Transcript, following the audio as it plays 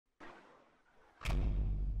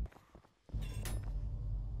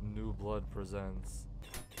New Blood presents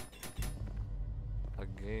a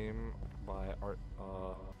game by art.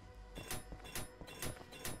 Whoa!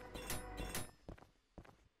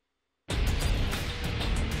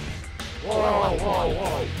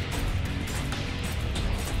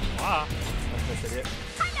 Ah! That's this idiot.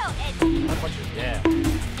 That much is yeah.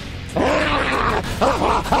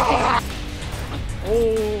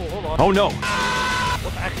 Oh, hold on. Oh no!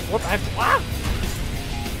 What the heck? What the heck? Ah!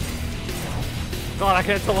 God, I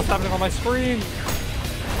can't tell what's happening on my screen.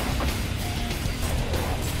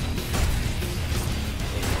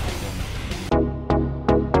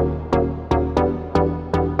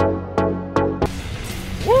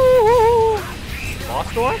 Woo!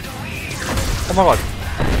 Lost door? Oh my god.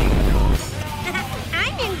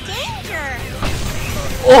 I'm in danger.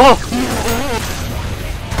 Oh!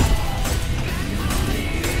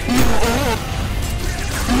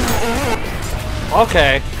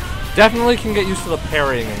 Okay. Definitely can get used to the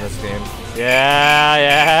parrying in this game.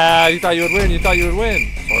 Yeah. You thought you would win.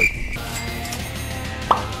 Sorry.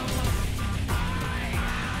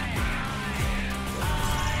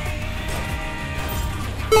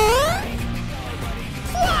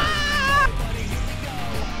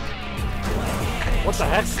 What the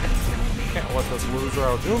heck? Can't let this loser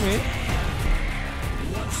outdo me.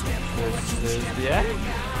 This is the end?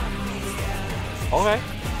 Okay.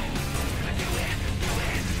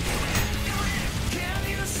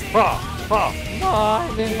 Okay.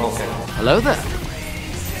 Hello there.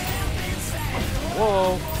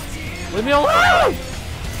 Whoa. Leave me alone!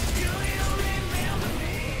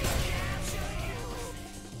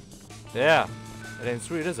 Yeah. It ain't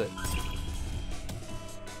sweet, is it?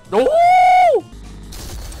 No!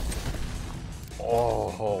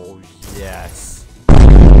 Oh, yes.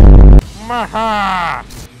 Maha!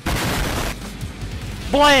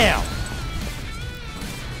 Blam!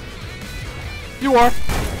 You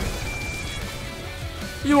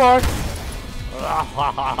are.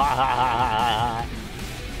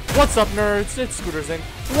 What's up, nerds? It's Scooter Zink.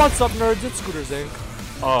 What's up, nerds? It's Scooter Zink.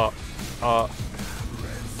 Ow.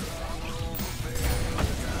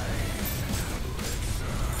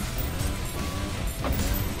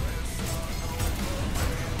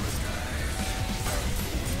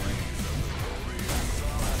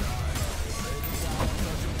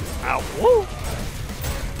 Woo!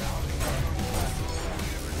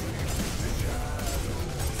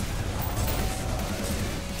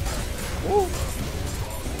 Woo!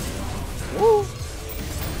 Woo!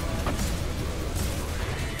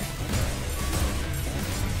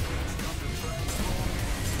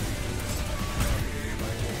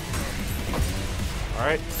 All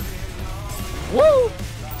right. Woo!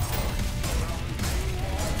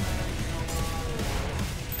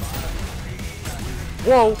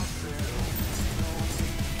 Whoa!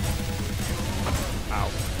 Ow. I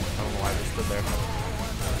don't know why I just stood there.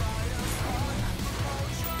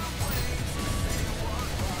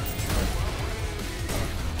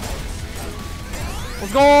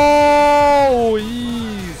 Let's go!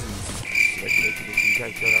 Easy.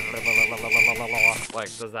 Like,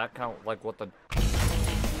 does that count? Like, what the?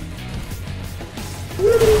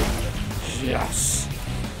 Yes!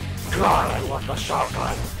 God, I love the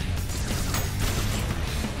shotgun!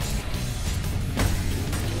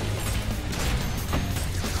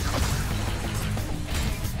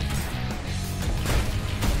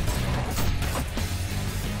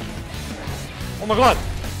 Oh my god!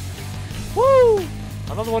 Woo!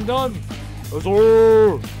 Another one done!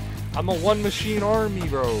 I'm a one machine army,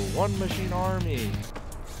 bro. One machine army.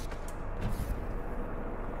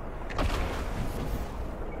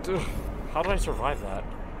 Dude, how did I survive that?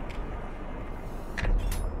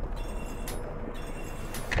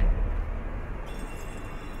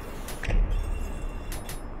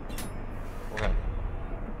 Okay.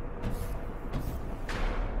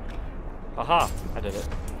 Aha! I did it.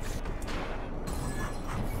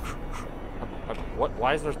 What?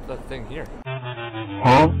 Why is there a thing here?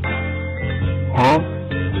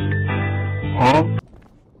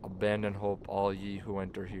 Abandon hope, all ye who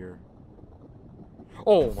enter here.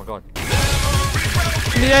 Oh my god.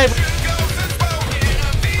 Yeah.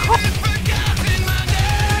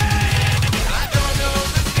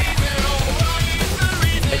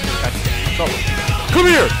 Come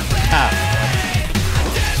here!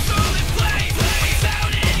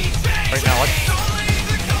 Right now, what?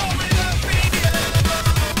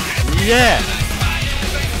 Yeah!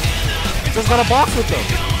 Just got a box with them.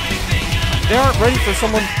 They aren't ready for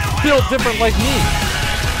someone built different like me.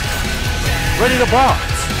 Ready to box.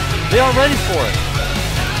 They aren't ready for it.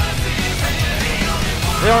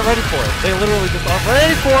 They aren't ready for it. They literally just aren't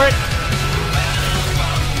ready for it.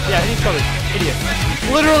 Yeah, he's coming.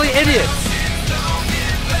 Idiots. Literally idiots.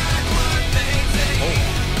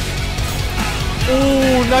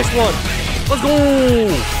 Oh, nice one. Let's go.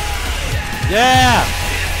 Yeah.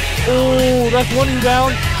 Oh, that's one you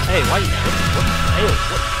down. Hey, why you?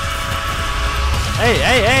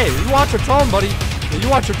 Hey, you watch your tone, buddy. You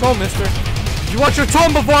watch your tone, mister. You watch your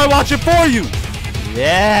tone before I watch it for you.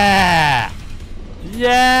 Yeah.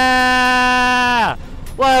 Yeah.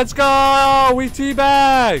 Let's go. We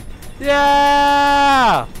teabag.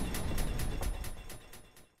 Yeah.